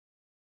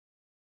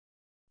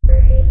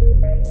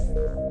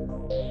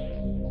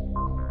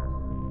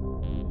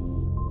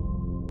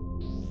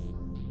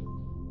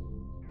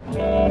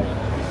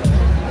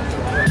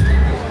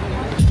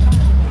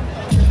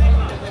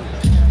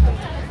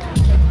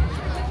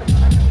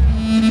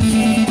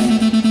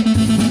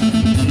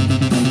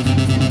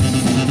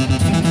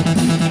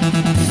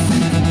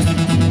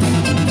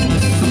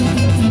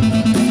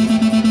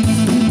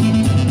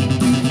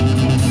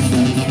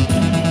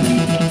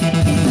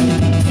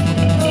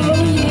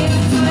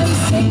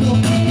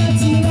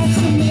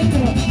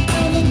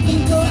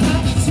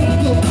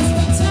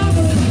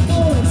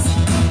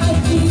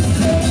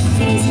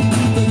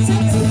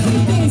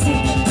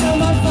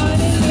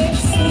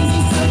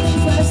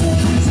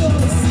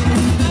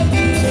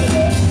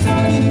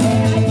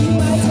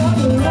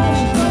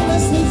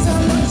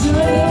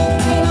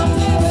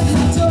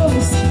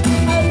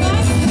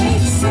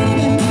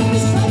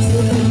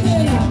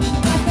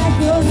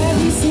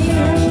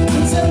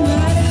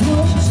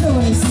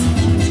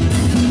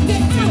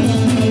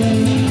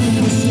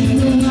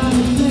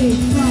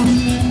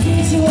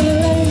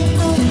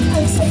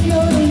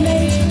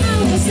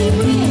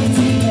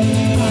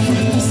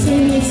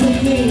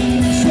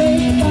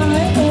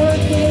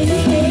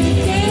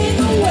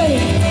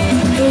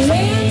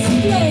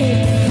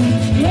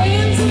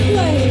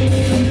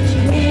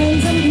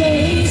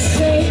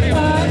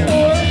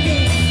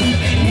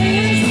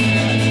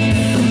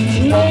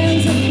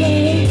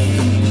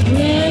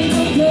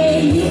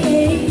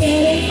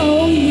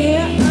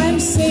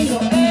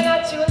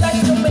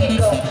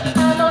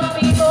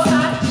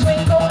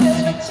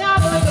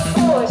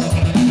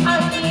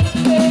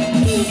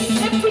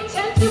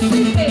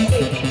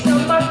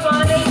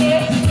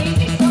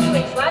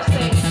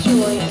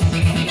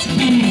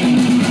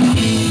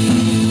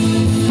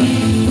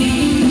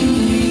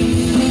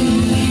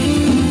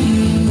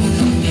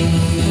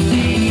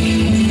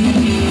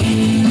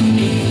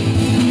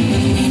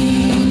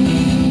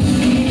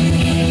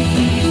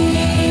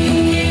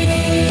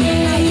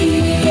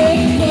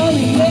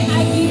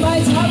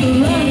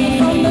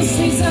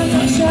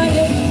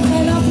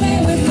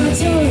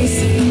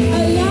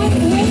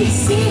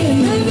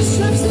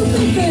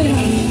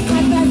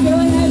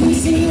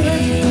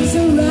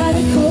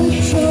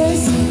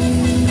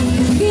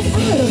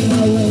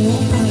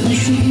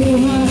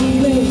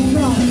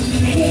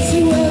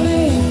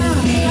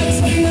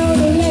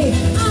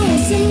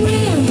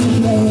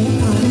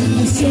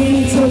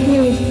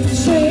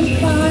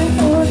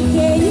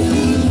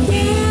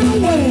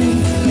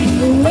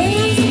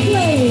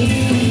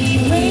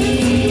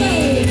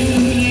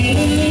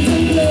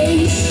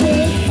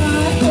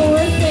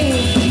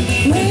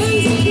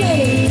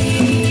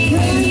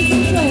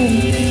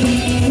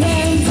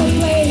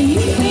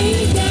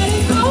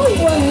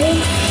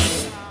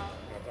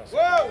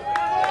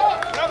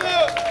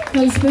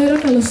Καλησπέρα,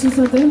 καλώς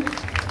ήρθατε.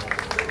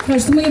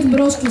 Ευχαριστούμε για την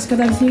πρόσκληση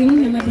καταρχήν,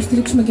 για να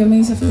υποστηρίξουμε κι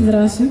εμείς αυτή τη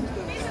δράση.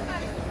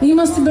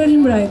 Είμαστε οι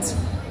Berlin Brights.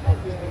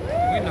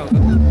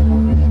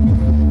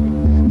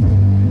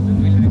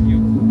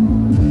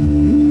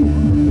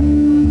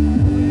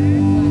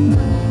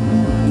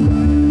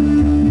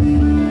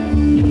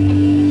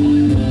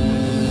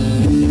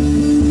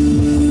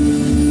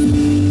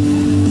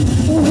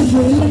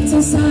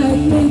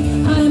 Inside me,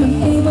 I'm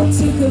unable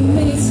to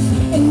commit.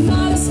 And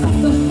matters of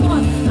the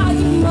heart, I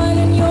keep mine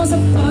and yours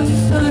apart.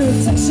 Our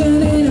attraction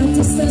and our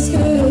distance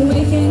could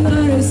awaken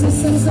our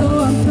resistance. So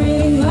I'm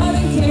praying love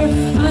and care.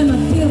 I'm a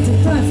field to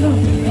fly from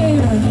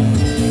air.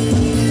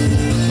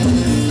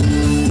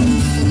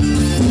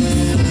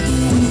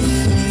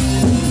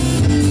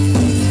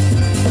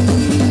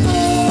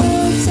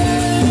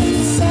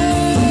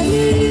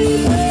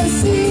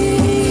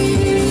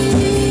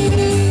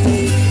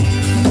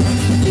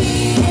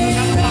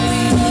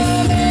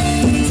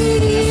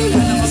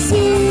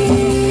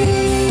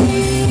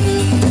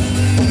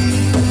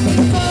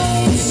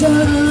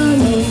 Shut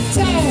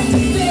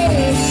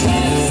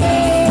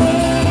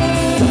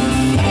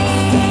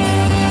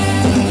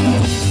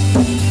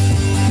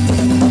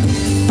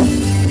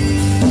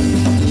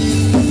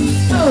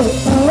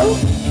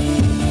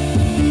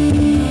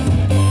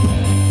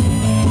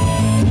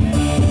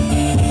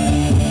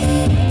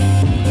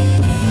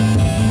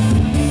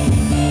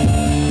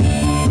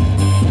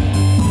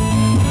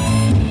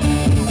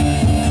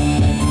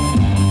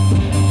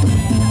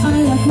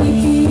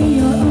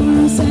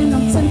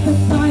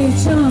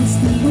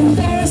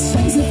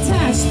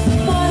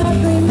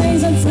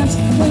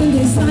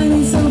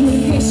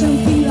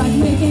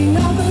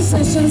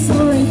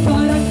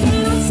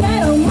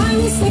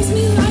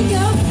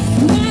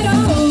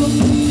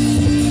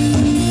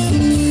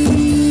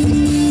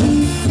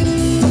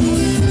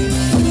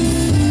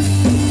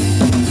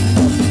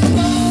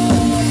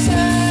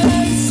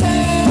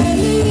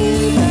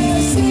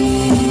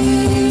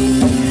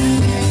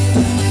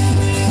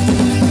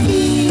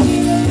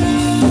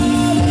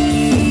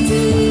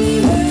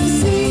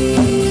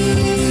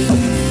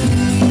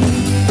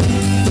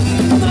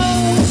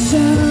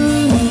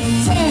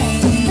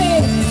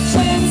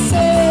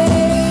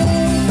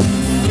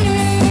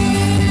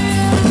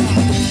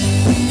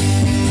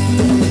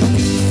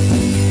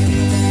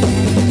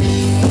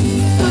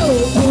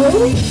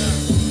With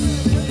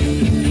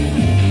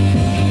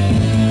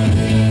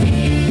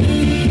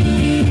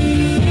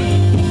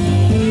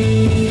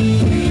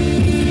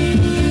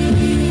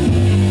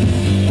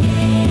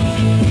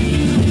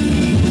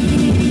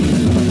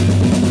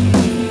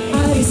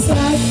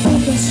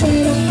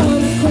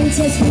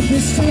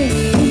restraint,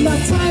 need my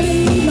time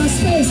and need my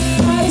space.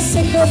 I just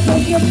sick of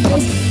break your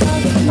face.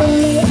 I've been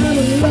lonely, I'm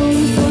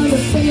alone, for the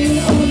pain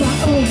on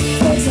my own.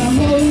 There's a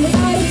whole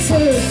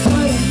attitude, I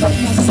don't break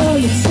my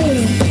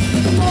solitude.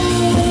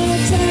 More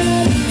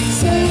time,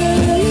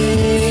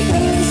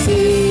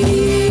 celibacy.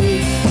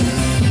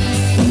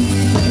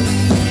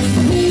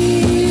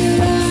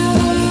 Fear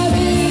of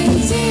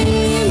intimacy.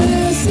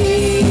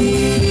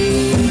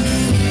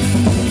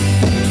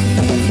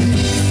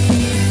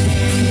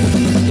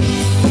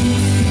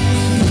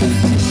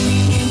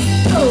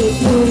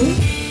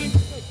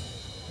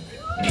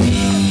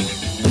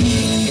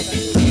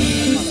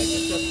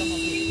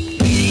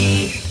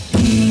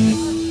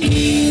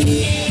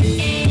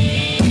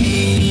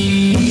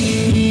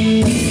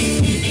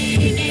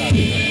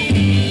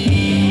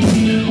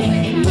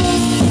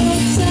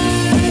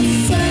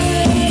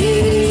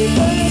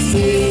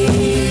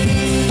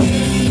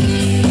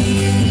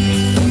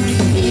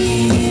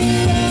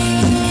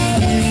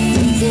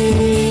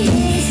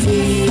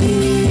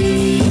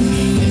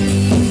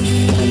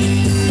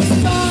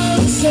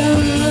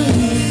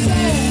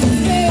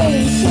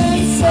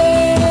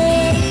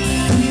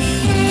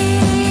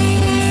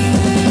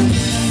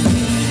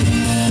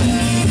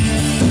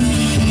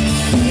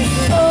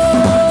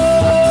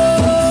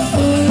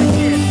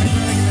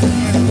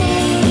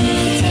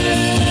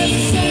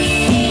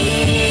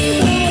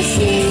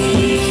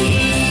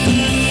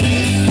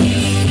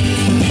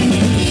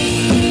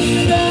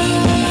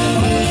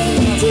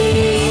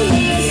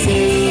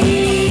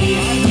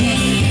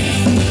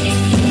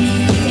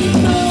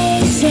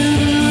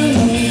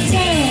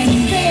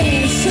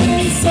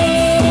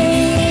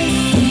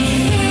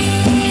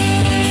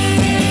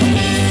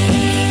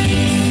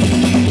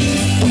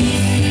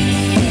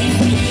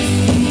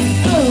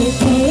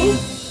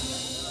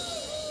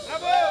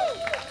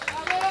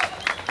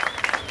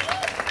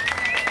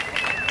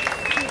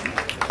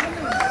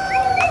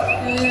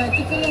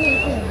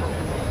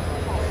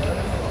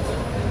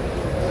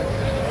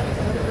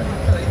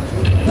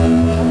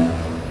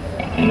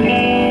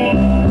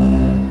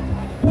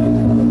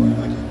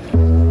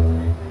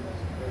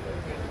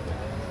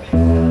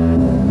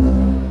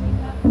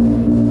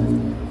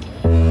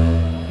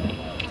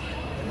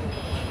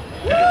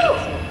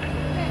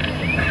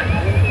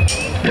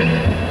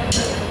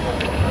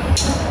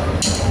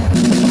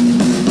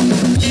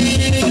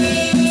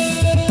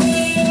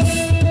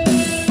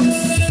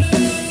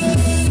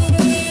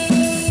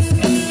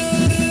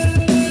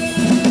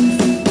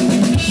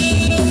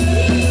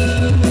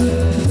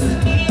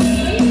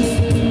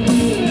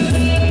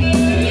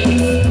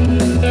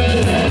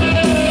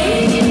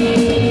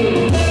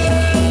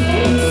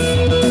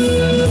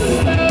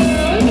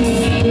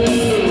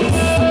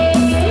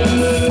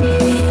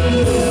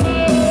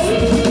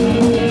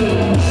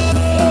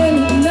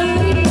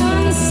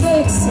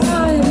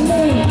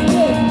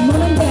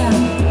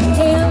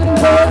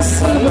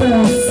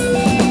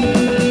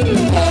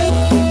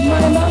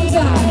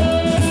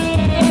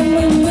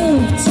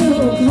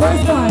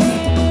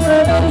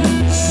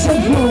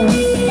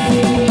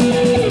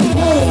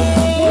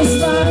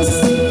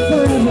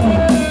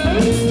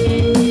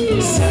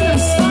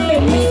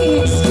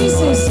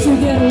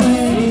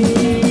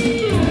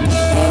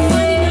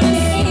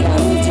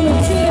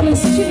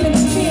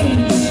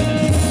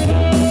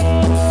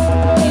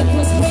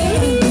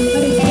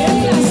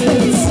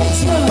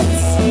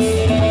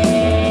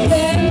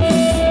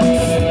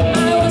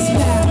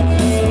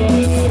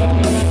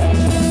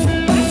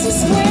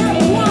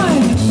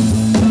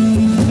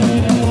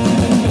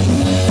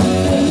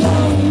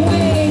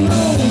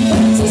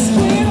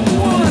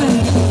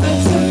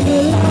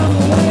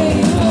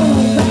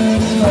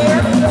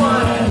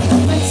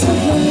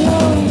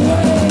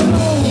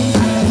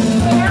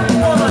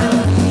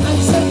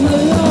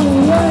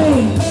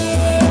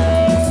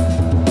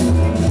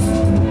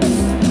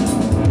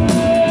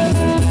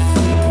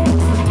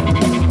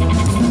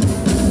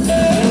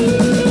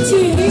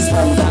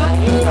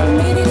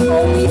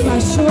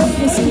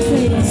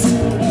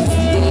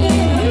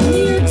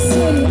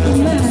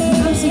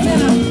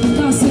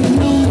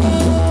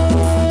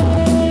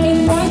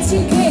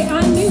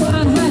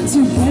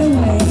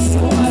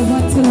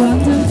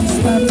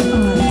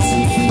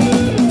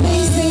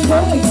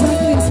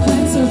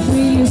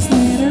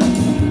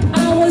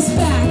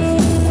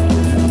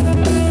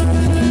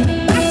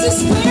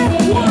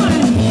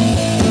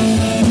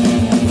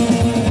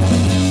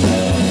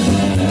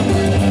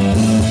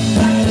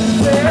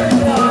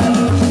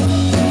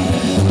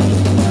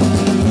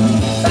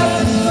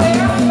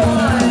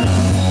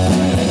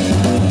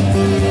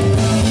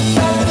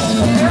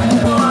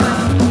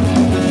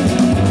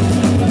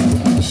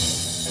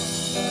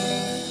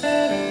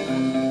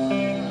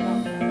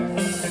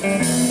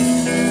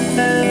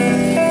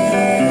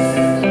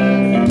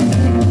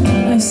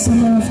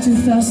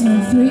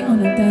 2003 on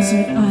a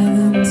desert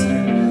island.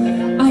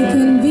 I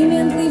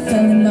conveniently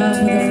fell in love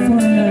with a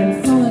foreigner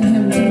and followed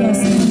him to Los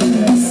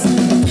Angeles.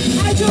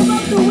 I drove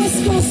up the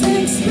West Coast and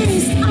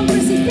experienced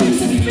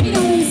unprecedented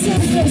freedom in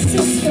San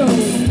Francisco.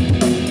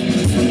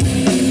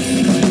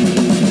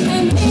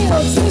 And a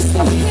twist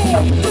of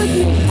fate put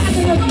me back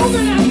on an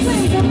overnight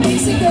plane from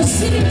Mexico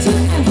City to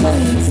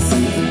Athens.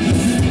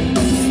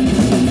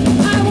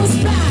 I was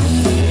back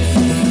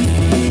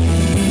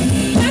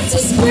to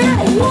square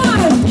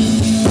one.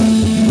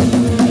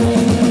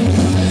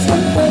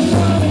 Took the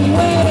long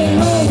way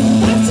home,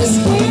 back to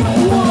square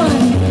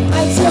one.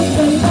 I took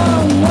the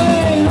long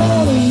way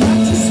home, back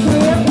to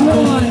square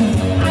one.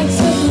 I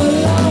took the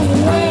long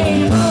way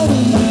home,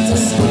 back to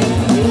square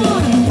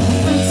one.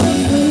 I took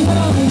the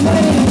long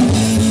way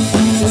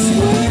back to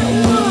square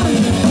one.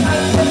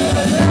 I took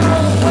the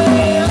long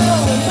way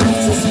home, back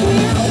to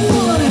square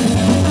one.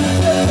 I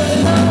took the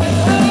long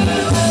way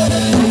home,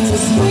 back to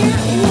square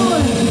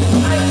one.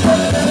 I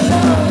took the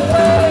long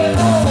way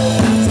home,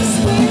 back to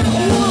square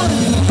one.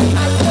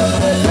 I took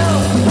the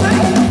long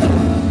way.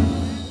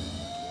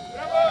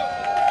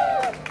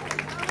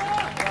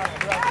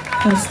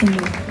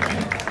 Ευχαριστούμε.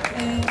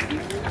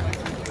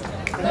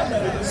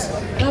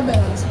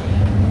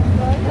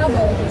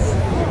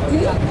 Τι?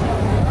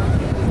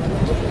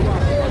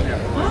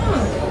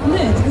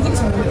 Ναι, το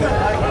δείξαμε.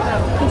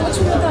 Θα το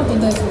δείξουμε μετά τον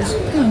τέλος.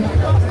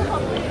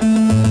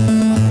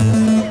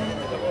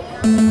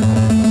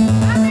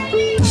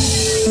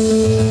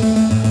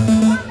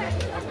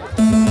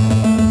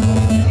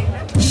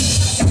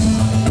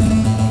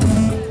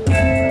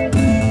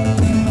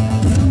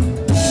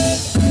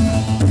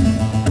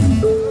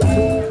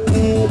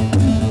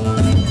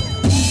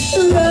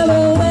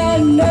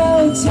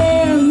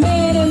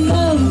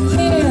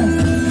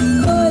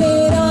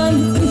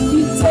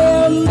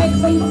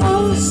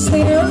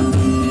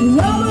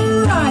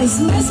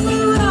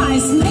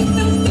 Mesmerize, make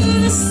them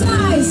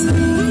fantasize.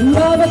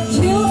 Rubber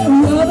kill,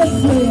 rubber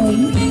thrill,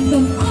 make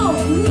them all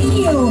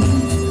kneel.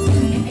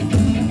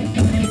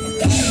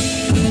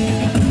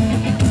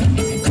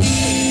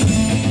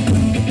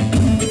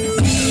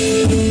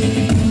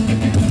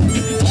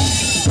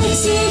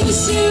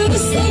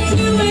 Exhibitionist, they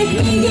can make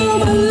me go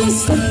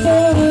ballistic.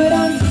 Put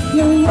on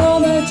your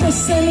rubber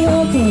dress and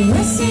your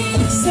caressing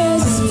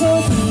successful.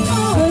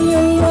 On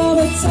your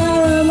rubber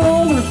tire, I'm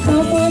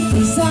overcome with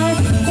desire.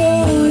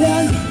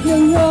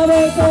 Your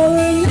rubber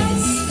going,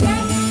 let's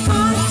get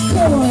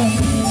hardcore.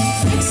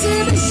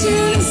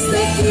 Exhibitionist,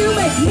 that you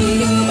make me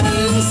go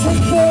ballistic.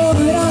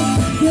 Put on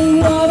your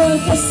rubber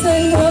dress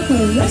and your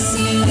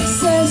caressing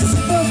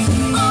successful.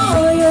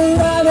 Oh, your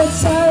rubber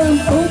tire, I'm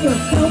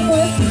overcome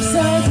with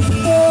desire.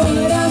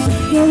 Put on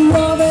your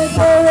rubber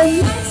going,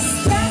 let's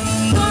get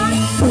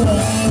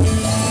hardcore.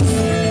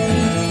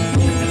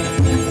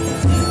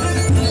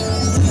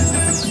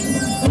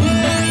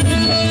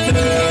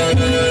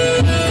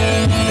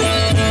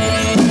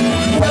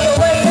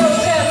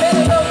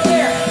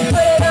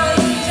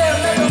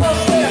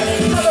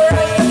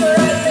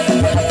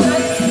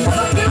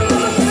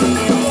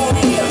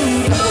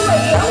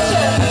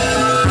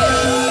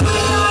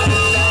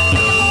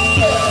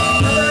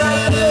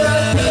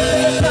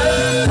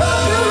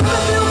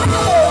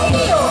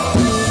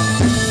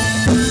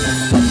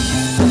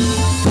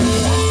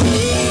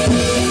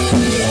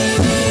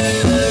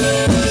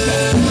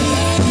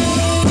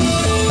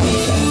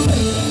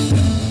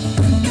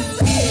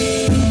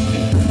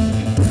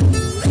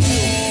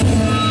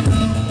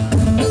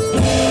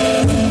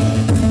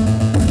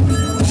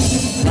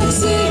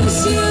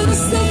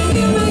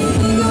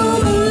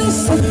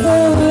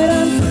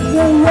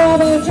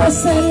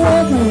 Dress and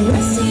your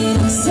caressing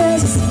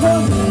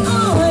successful.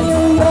 On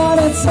your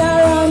water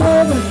tower, I'm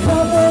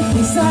overcome with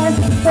desire.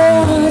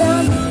 Put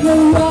on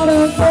your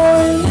water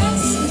going,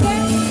 let's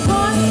get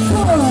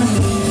hardcore.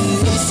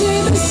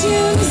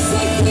 Exhibitionist,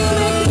 that you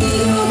make me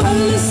go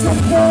ballistic.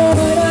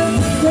 Put on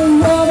your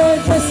water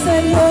dress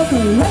and your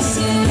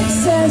caressing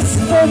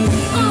successful.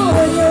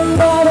 On your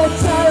water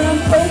tower, I'm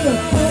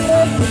overcome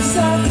with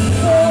desire.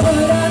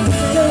 Put on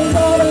your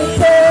water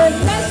going,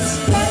 let's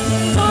get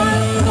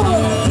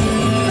hardcore.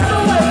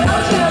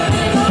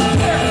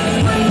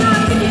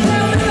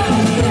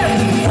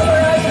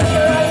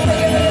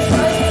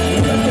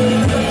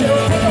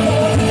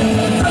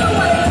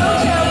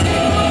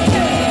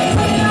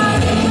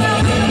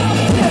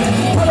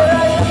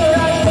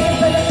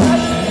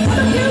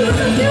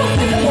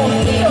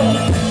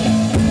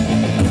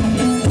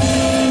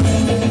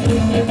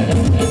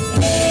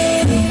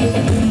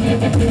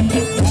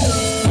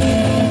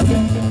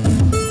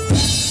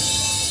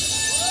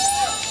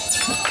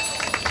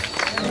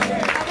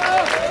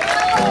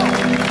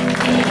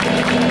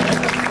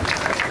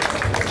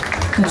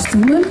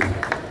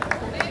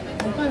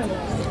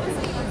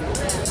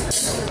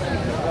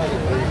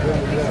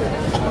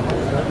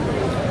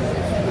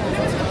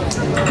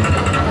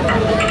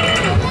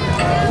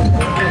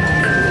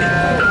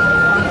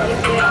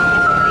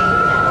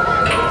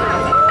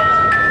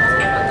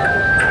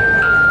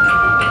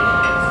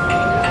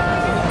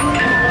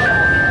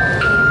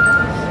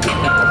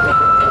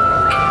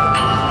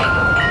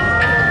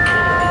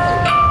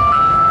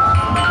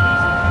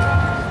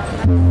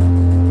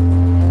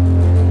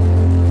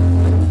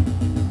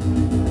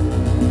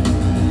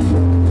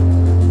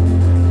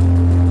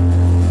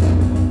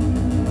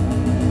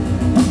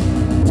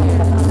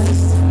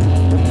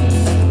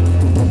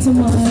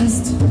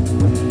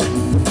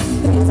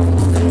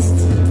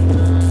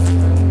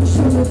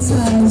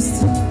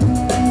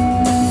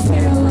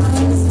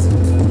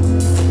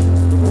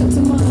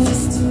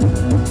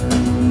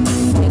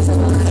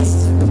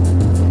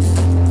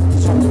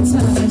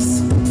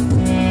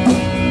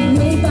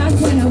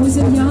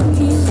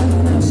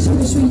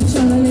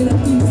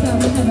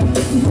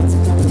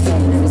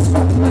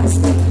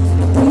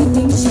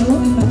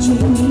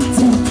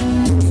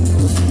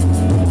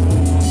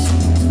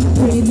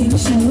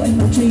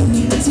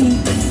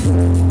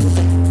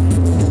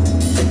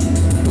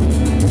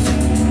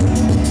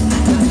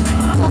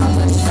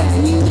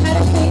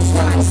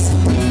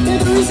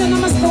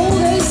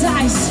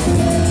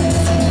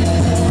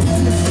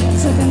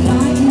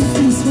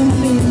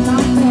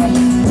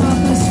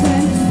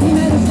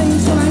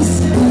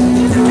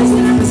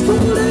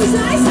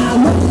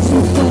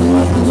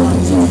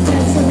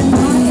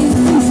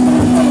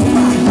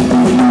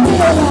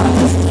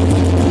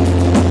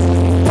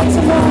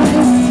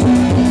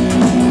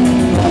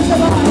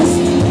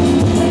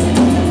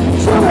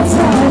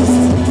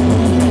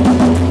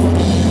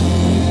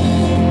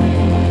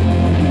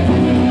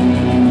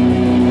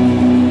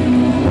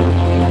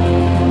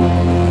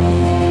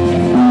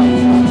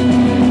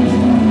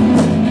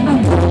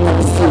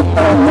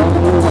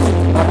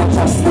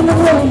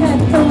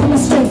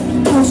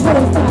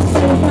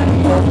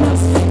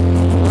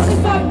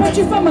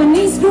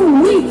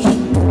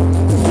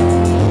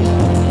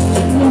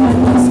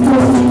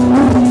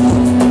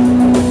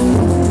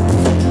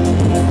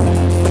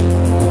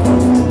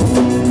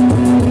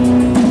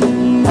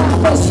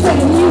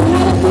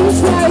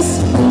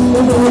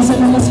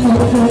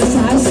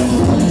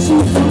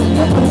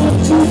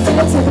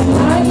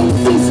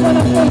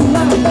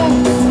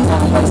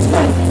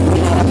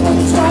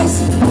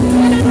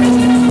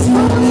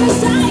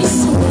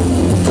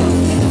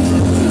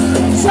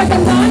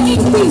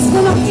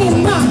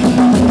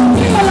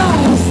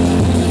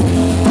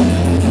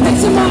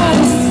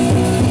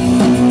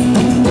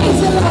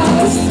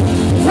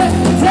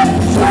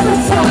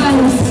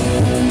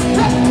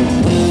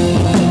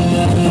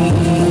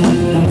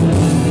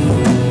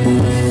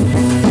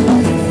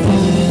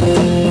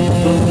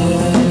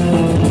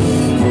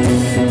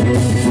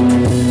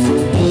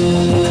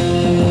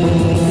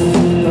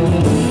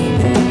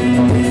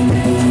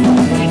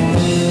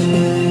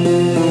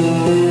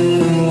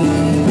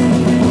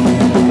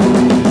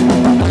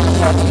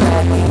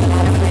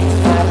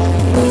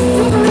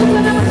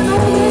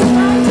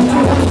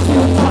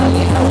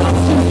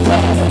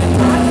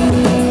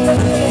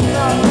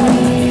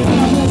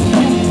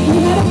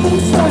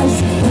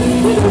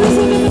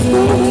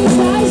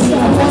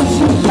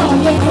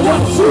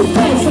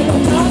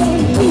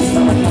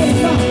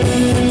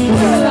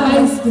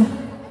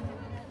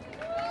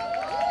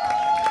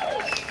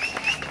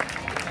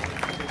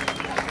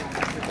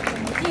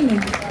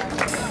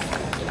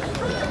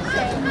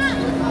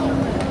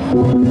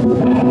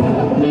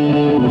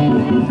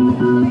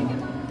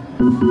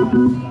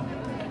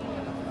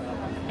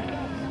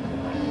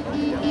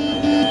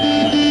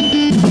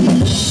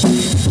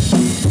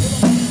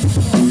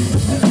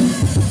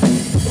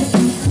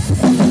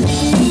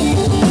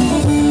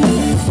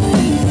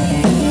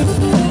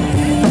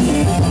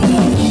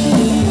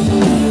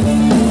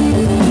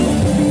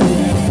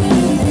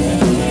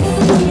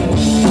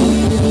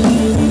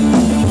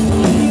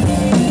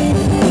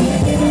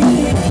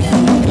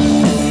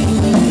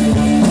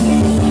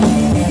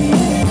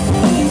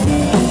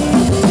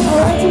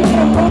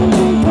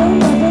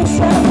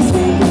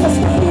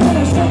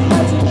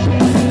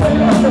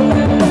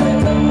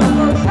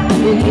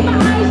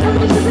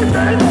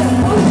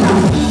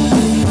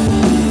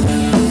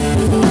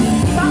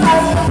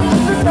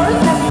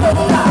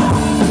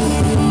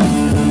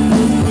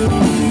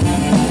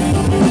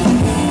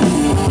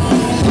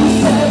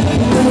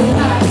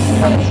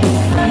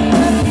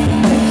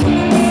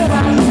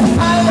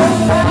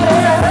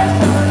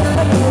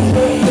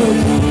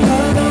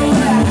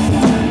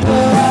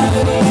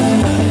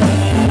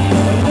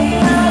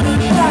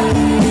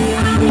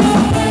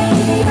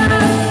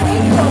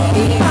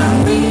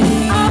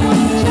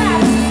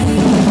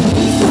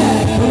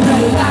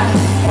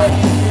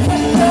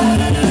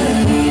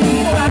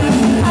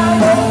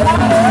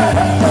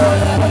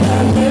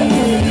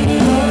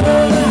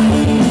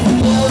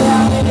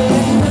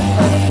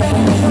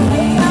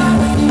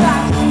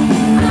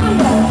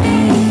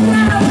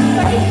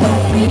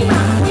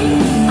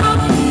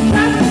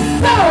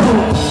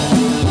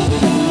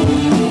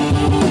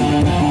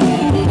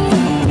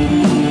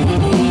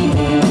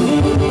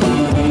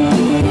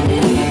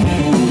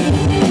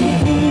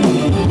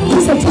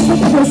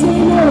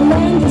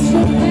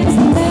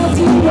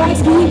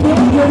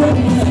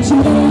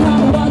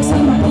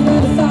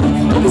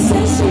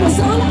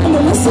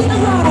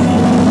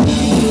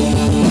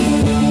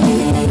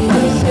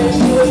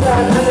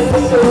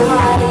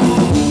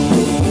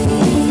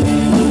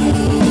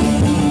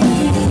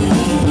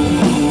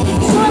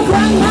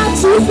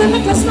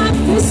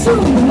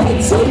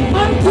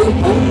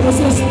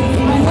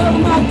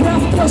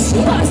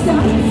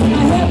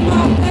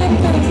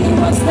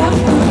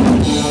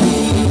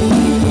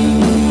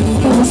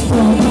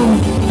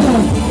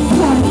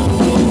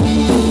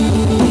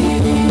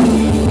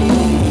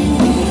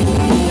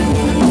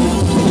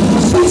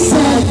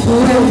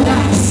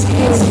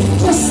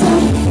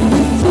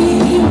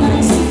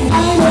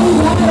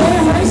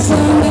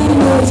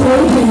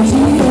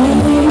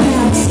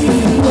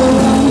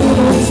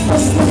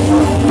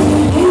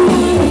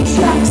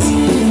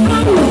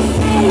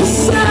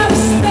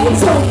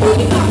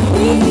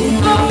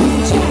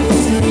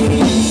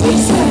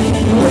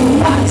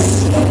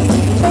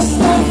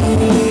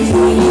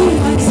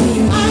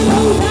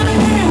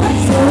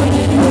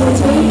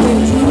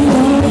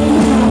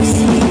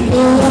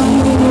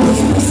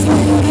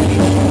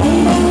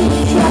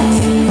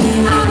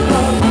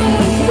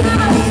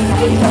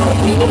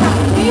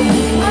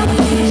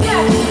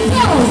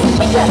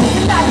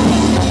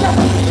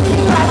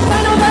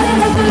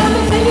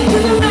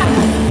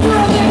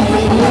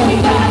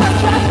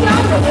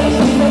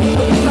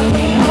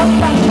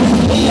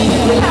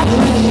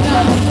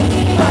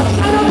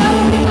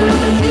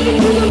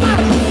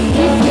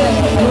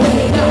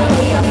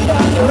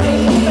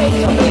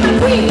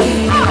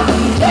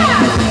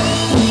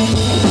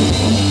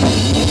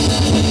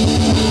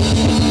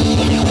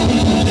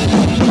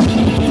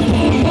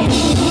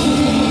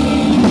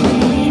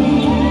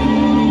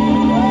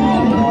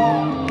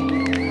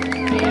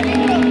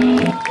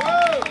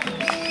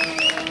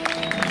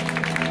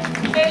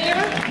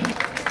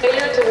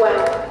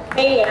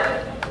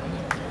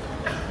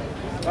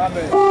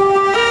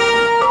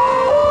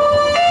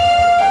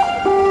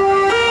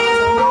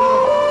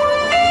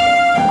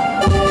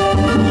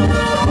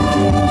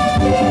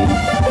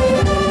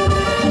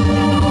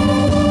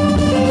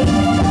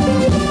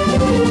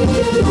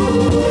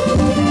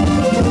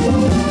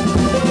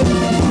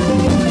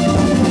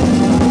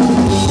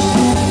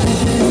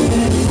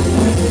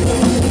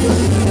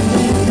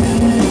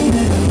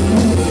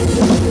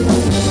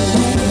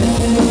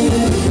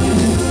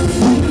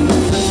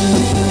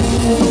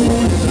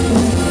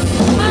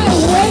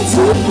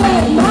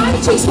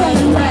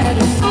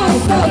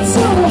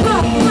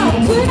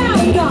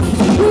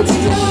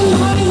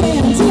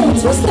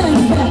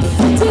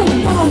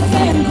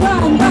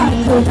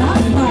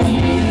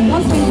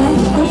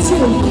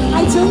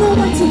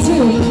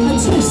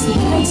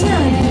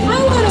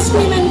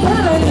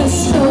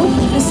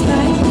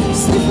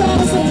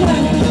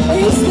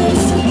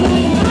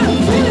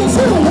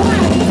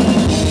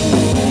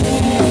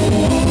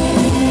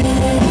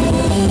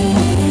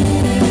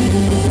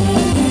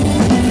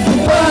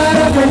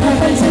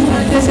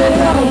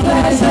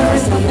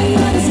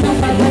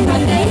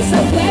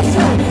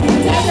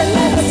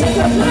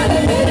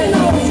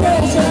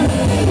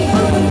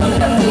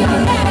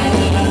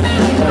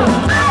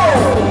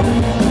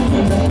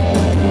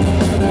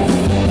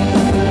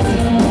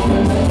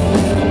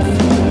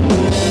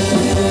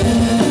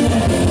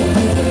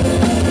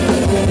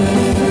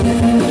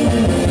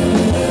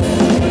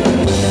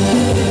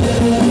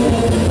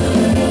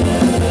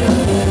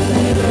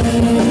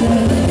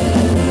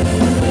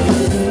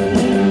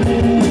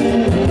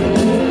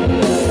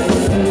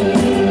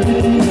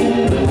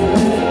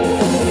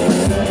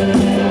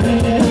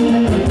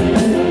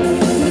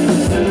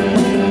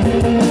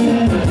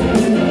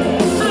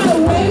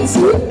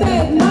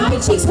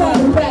 cheeks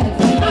were red.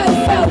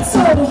 I felt so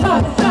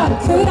hot, how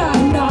could I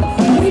not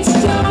reach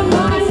down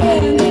my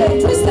hand, did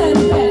a twist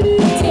and bend,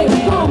 did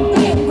a bump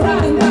and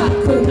grind, I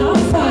could not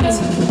find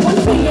one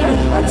finger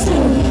or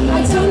two. I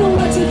don't know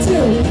what to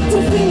do.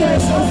 2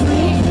 fingers or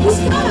 3, who's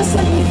gonna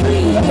set me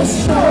free? A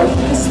show,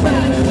 a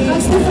span,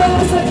 I'm stupid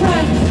as a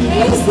plan.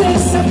 Is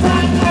this a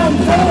plan I'm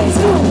going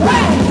to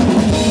win?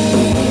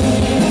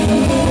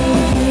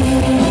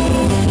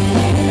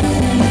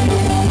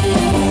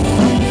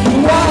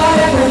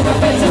 Whatever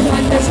happens, I'm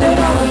like there's no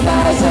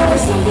paradise or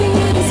something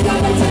in the sky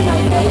that's in my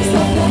face.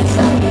 Something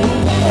something.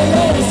 A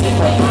little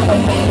secret, I'm a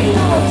baby,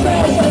 no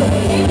treasure.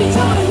 If you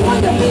don't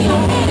want to be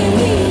an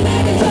enemy,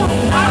 let it go.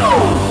 Ow!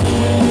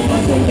 A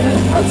finger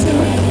or 2,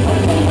 a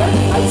finger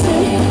or 2,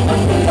 a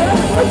finger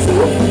or 2,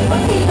 a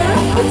finger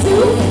or 2,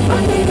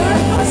 a finger or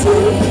 2,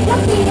 a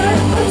finger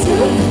or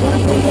 2, a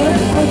finger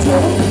or 2,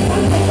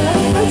 a finger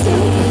or 2,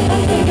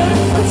 a finger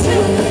or 2,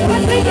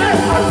 a finger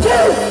or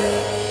 2.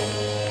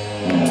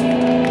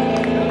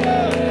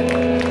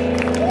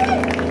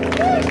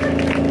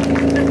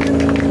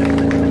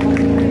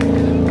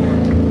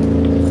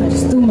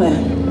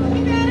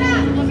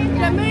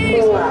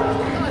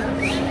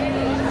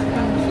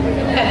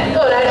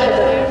 Τώρα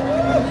έρχεται.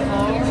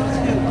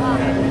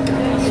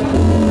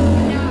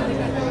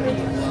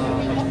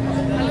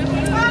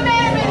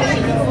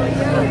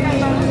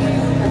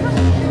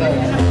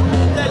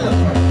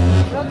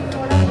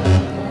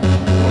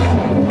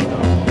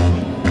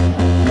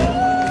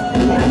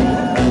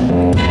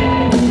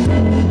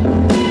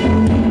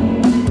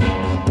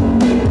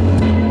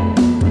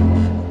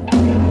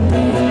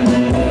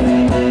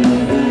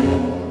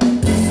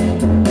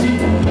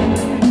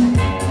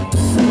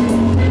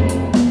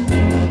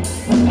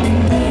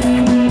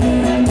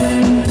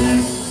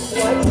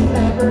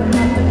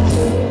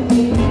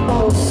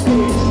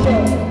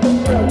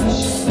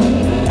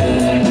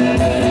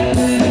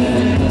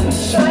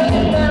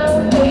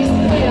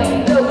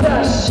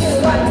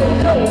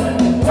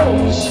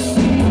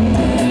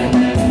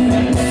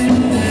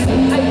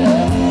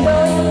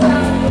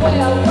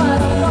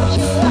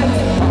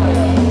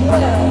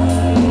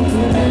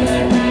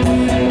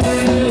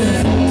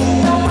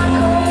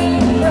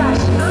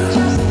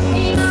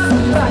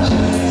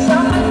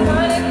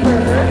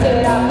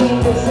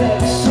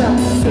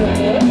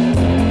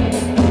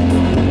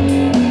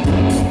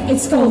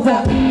 It's gold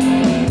up.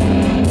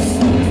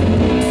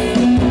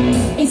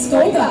 It's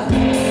gold up.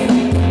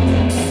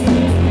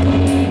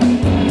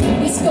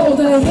 It's gold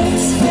up.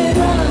 Hips can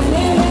run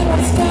and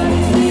what's got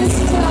this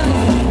time.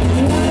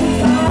 One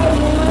by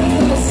one,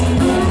 this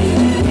I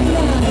am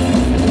none.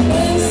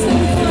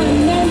 Instant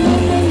fun and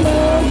no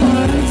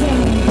harm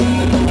done.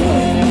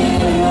 You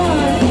can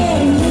run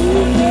and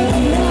you can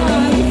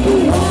run. If you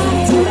want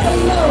to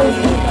alone,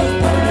 a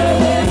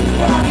bird and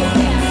fly.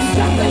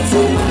 Jump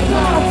into my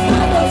car,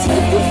 I will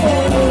take you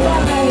for a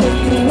ride. If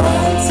you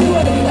want to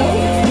alone,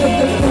 with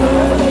the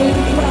bird and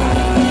fly.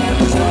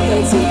 Jump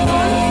into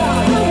my car,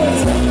 I will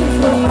take you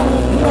for a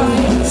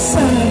ride.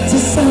 Side to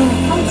side,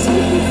 I'll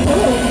take you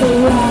for a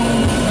ride.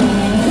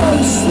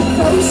 Coast to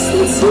coast,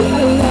 it's who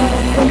I love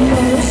the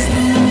most.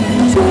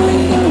 Join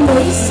the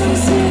race, I'm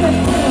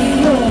sitting on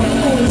your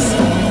face.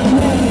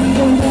 Never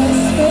the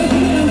rest,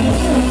 baby,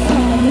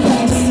 I'm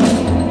lost.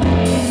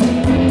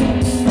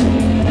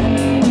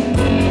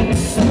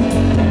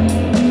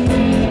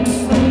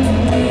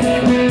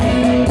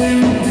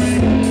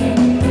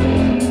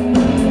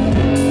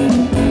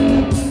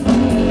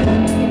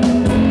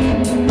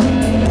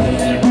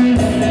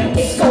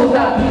 It's gold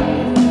up.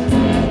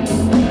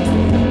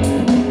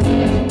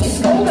 It's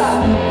gold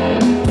up.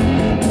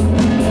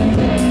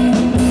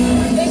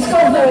 It's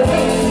gold up.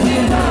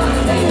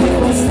 And you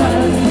will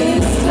start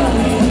this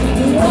time.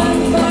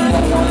 One by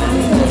one,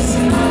 'cause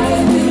I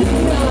will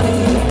run.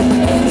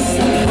 It's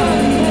the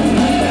fun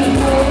and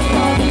no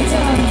harm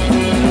done.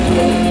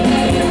 You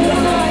can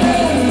run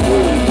and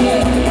you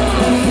can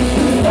run.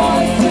 You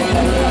want to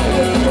alone,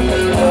 the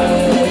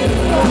world will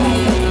cry.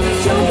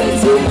 Jump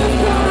into my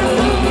car,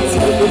 I'll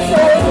take you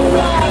for a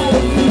ride.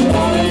 If you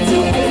want to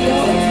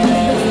alone,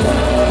 the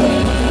world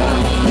will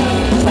cry.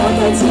 Jump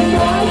into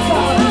my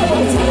car, I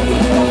will take you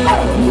for a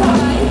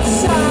ride.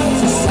 Side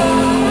to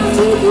side, I'll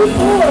take you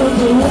for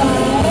a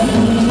ride.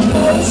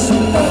 Coast to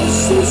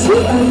coast, it's who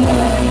I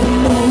love the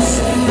most.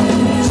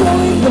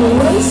 Join the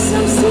race,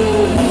 I'm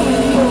sitting on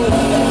your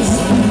face.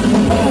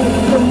 Never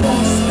the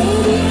rest,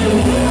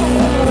 baby,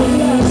 I'm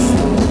lost.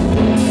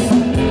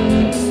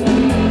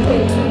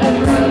 Hit and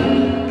run.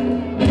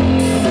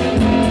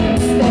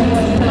 Then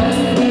what's done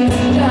is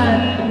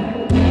done.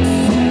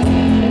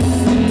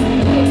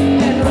 Hit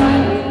and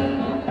run.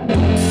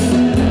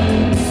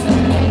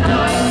 And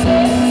I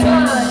get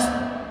done.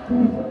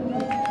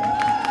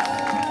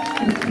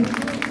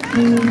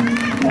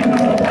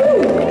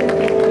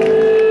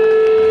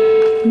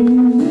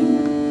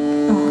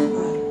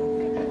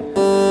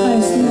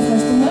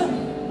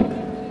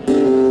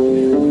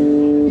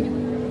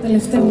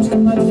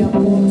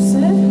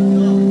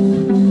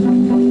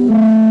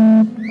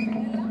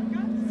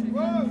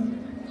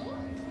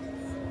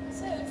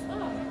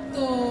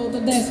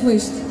 Death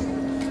Wish.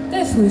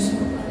 Death Wish.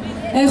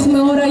 Έχουμε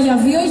ώρα για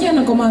 2 ή για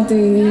ένα κομμάτι?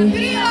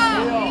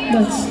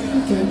 Εντάξει,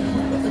 οκ.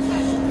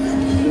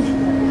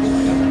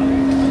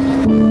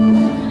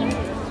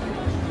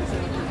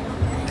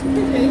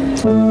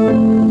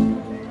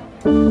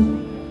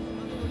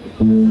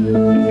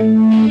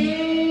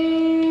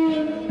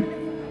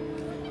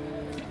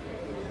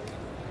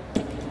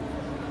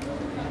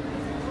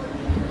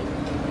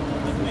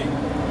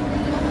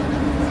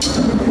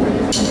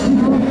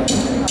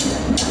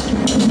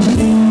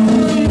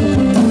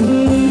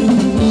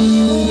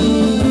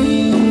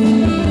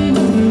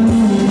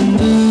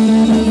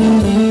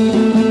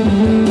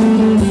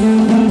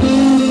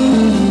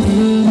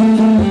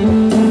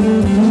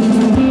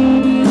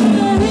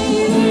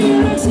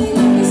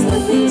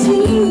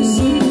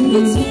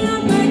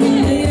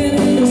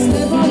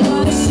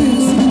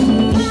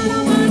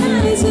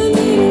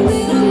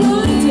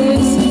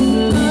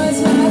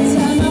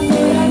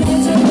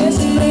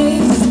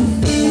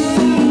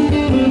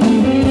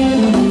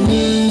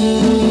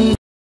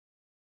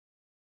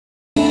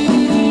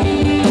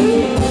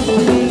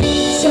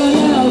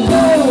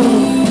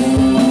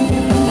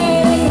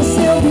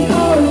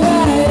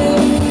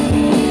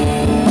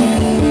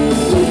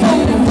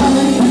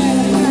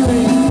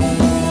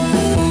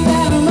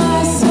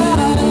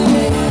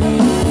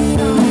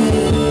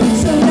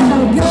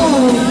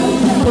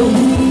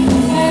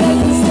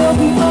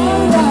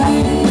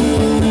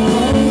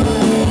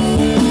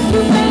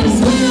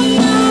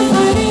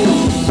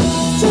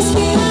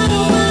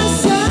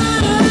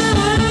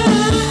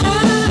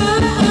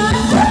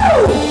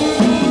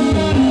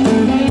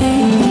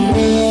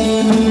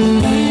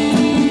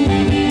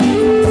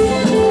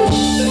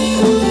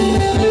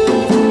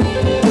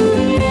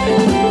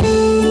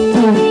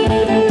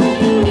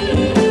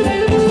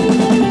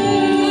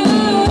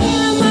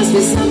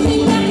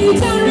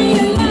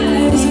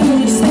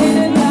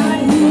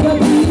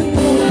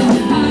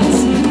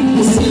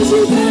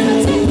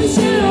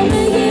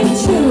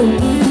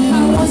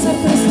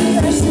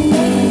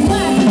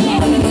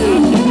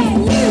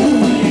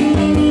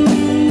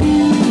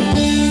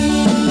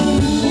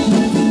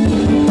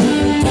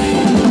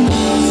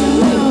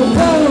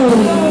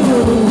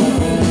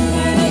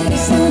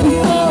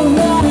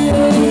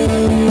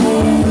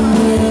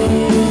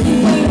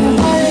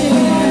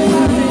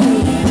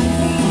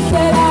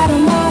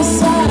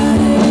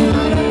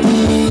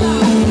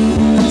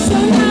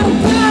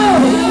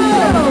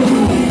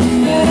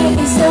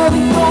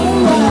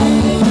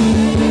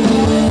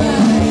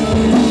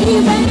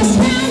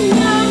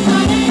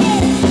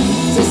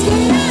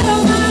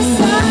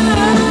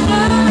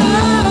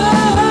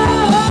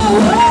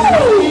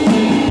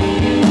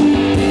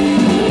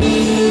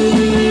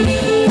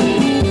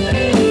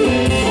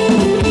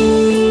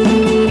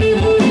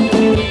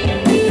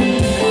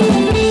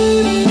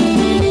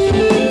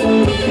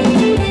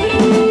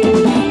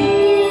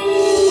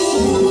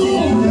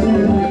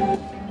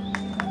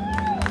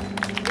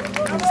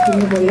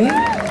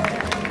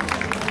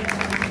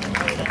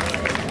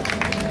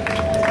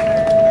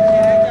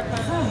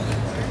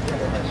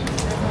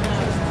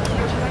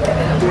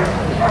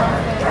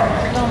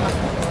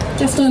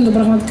 Και αυτό είναι το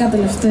πραγματικά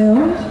τελευταίο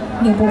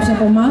για απόψε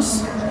από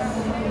εμάς.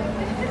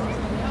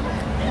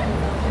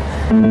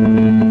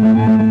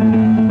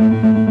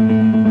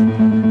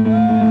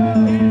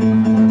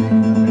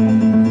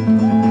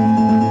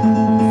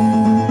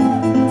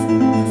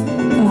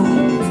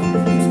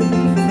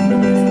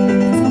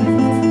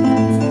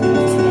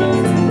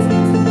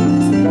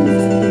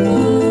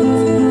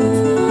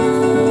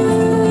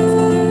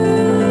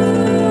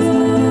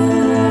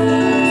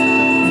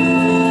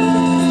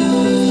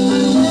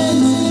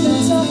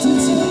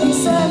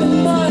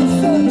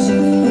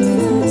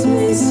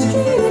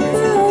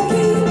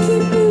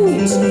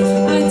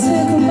 I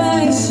took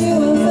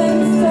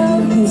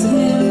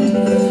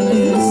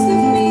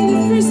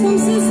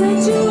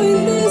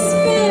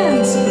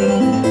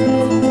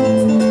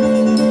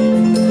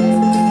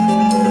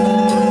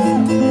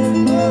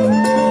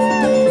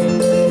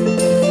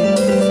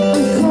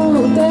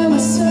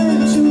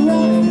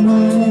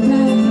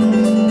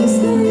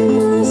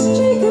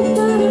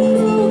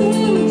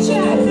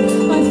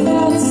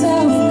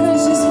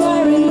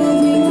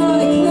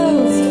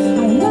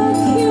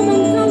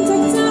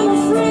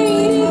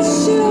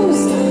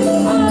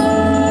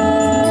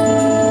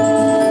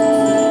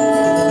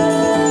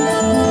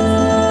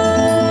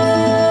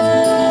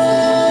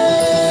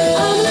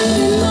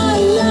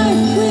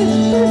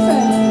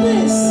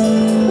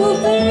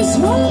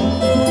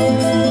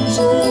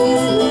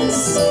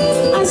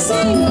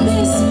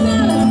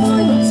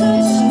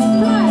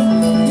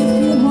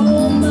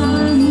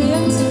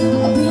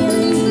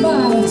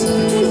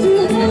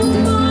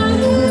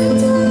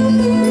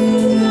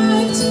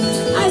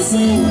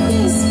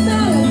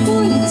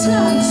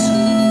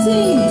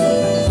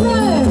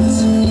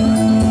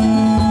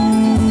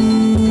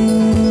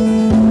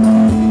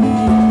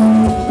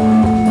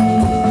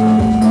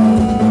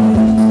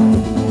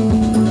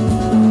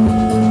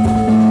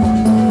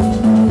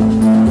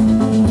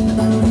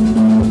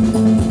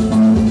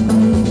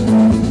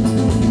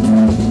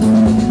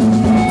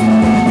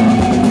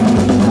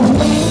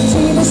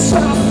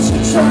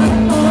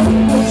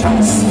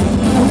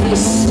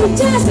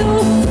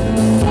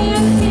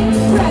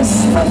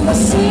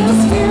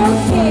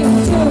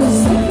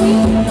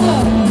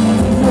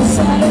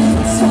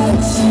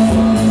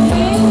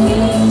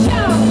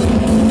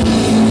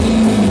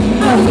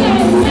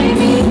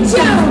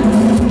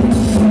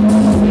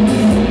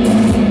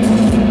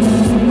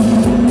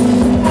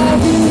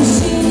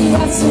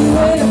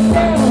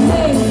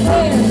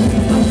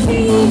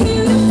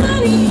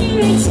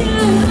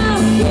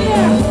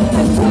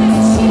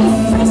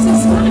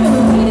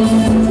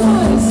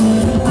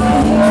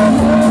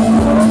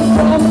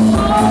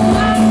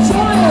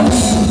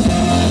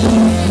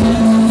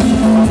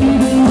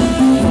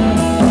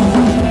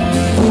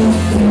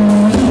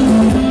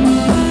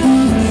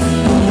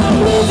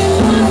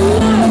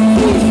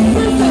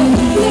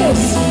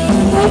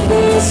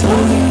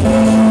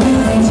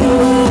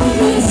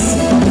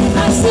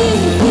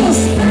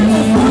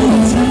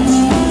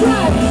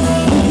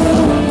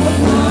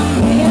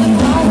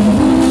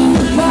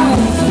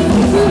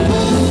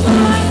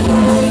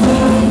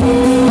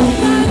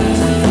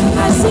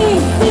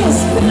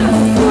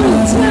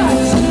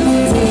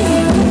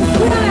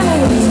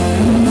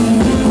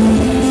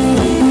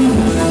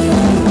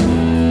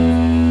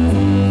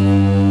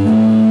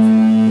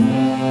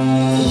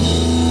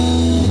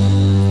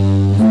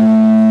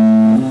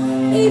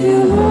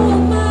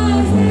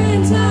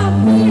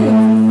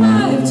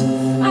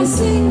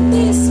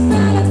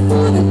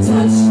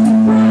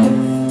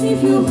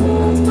If you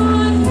hold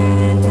my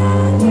hand,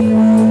 I'll be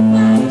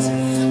right.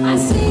 I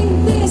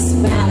sing this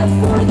ballad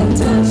for the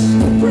touch,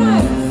 the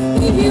pride.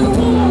 If you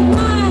hold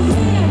my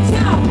hand,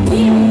 I'll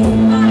be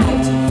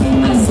right.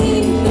 I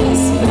sing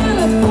this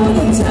ballad for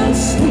the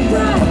touch, the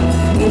pride.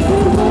 If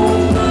you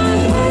hold my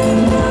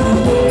hand, I'll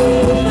be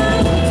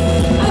right.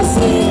 I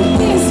sing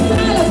this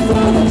ballad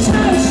for the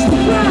touch, the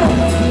pride.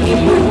 If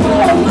you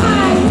hold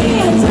my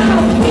hand,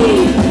 I'll be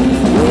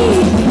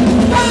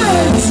right.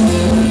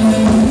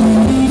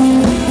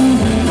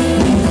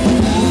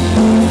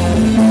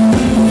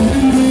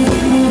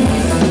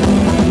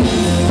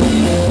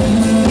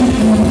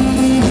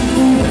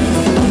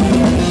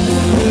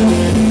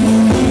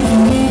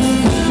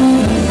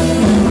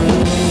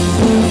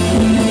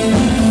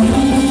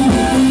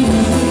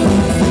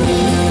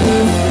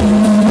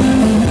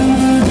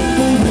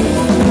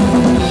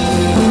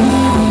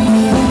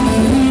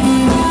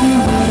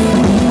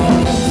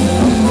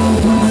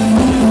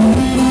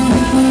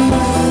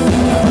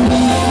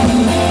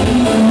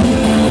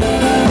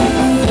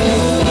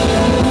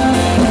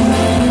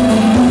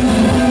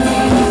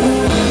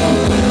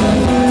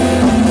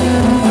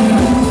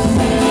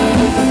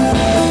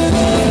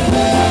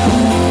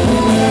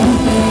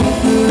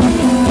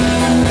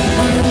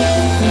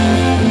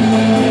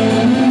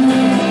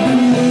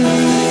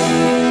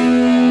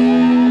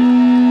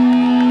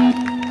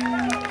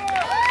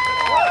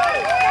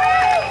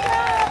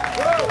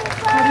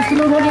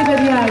 Ευχαριστούμε πολύ,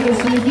 παιδιά, και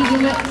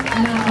συνεχίζουμε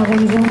να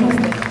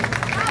αγωνιζόμαστε.